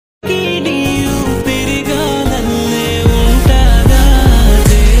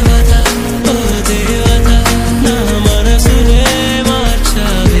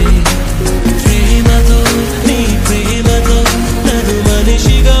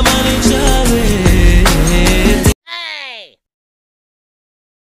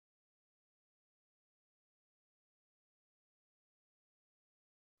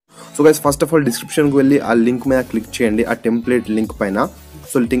So guys first of all డిస్క్రిప్షన్కి వెళ్ళి ఆ link మీద క్లిక్ చేయండి, ఆ టెంప్లెట్ లింక్ పైన.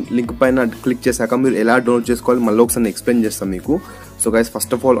 సో లింక్ పైన క్లిక్ చేశాక మీరు ఎలా డౌన్లోడ్ చేసుకోవాలి మళ్ళీ ఒకసారి ఎక్స్ప్లెయిన్ చేస్తాను మీకు. So guys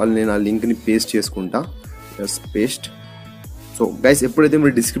first of all నేను ఆ లింక్ని పేస్ట్ చేసుకుంటా. పేస్ట్. సో గైస్ ఎప్పుడైతే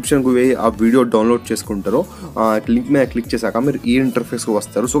మీరు డిస్క్రిప్షన్కి పోయి ఆ వీడియో డౌన్లోడ్ చేసుకుంటారో లింక్ మీద క్లిక్ చేశాక మీరు ఈ ఇంటర్ఫేస్కి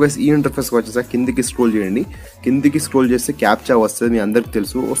వస్తారు. సో గైస్ ఈ ఇంటర్ఫేస్కి వచ్చేసాక కిందికి స్క్రోల్ చేయండి. కిందికి స్క్రోల్ చేస్తే క్యాప్చా వస్తుంది, మీ అందరికి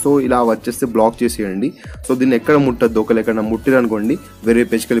తెలుసు. సో ఇలా వచ్చేస్తే బ్లాక్ చేసేయండి. సో దీన్ని ఎక్కడ ముట్టద్దు, ఒకరు ఎక్కడ ముట్టిరనుకోండి వేరే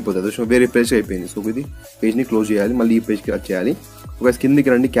పేజ్కి వెళ్ళిపోతుంది. సో వేరే పేజ్ అయిపోయింది. సో ఇది పేజ్ని క్లోజ్ చేయాలి, మళ్ళీ ఈ పేజ్కి వచ్చేయాలి. సో గైస్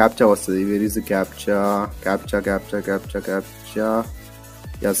కిందికి రండి, క్యాప్చా వస్తుంది. Where is captcha captcha captcha captcha captcha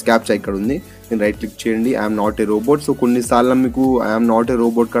captcha ఇక్కడ ఉంది. నేను రైట్ క్లిక్ చేయండి, I'm not a robot. So కొన్నిసార్లు మీకు ఐఎమ్ నాట్ ఏ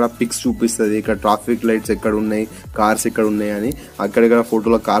రోబోట్ కాడ పిక్స్ చూపిస్తుంది, ఇక్కడ ట్రాఫిక్ లైట్స్ ఎక్కడ ఉన్నాయి, కార్స్ ఎక్కడ ఉన్నాయి అని. అక్కడెక్కడ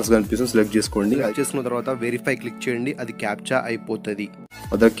ఫోటోలో కార్స్ కనిపిస్తుంది, సెలెక్ట్ చేసుకోండి. అది చేసుకున్న తర్వాత వెరిఫై క్లిక్ చేయండి, అది క్యాప్చా అయిపోతుంది.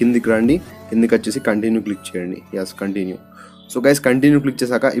 అదే కిందికి రండి, కిందికి వచ్చేసి కంటిన్యూ క్లిక్ చేయండి. Yes continue. So guys continue click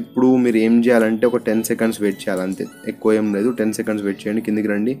చేశాక ఇప్పుడు మీరు ఏం చేయాలంటే ఒక 10 seconds వెయిట్ చేయాలి, అంతే, ఎక్కువ ఏం లేదు. 10 seconds వెయిట్ చేయండి.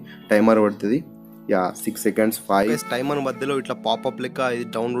 కిందికి రండి, టైమర్ పడుతుంది. 6 seconds 5 టైమర్ మధ్యలో ఇట్లా పాపప్ లెక్క ఇది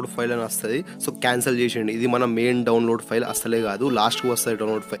డౌన్లోడ్ ఫైల్ అని వస్తుంది. సో క్యాన్సిల్ చేసేయండి, ఇది మన మెయిన్ డౌన్లోడ్ ఫైల్ అసలే కాదు, లాస్ట్కి వస్తుంది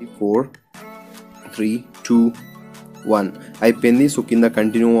డౌన్లోడ్ ఫైల్. 4 3 2 1 అయిపోయింది. సో కింద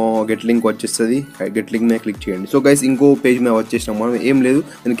కంటిన్యూ గెట్ లింక్ వచ్చేస్తుంది, గెట్ లింక్ మీద క్లిక్ చేయండి. సో గైస్ ఇంకో పేజ్ మీద వచ్చేసినాం మనం, ఏం లేదు,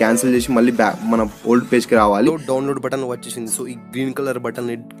 నేను క్యాన్సిల్ చేసి మళ్ళీ మన ఓల్డ్ పేజ్కి రావాలి. డౌన్లోడ్ బటన్ వచ్చేసింది. సో ఈ గ్రీన్ కలర్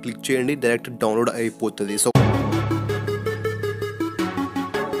బటన్ క్లిక్ చేయండి, డైరెక్ట్ డౌన్లోడ్ అయిపోతుంది. సో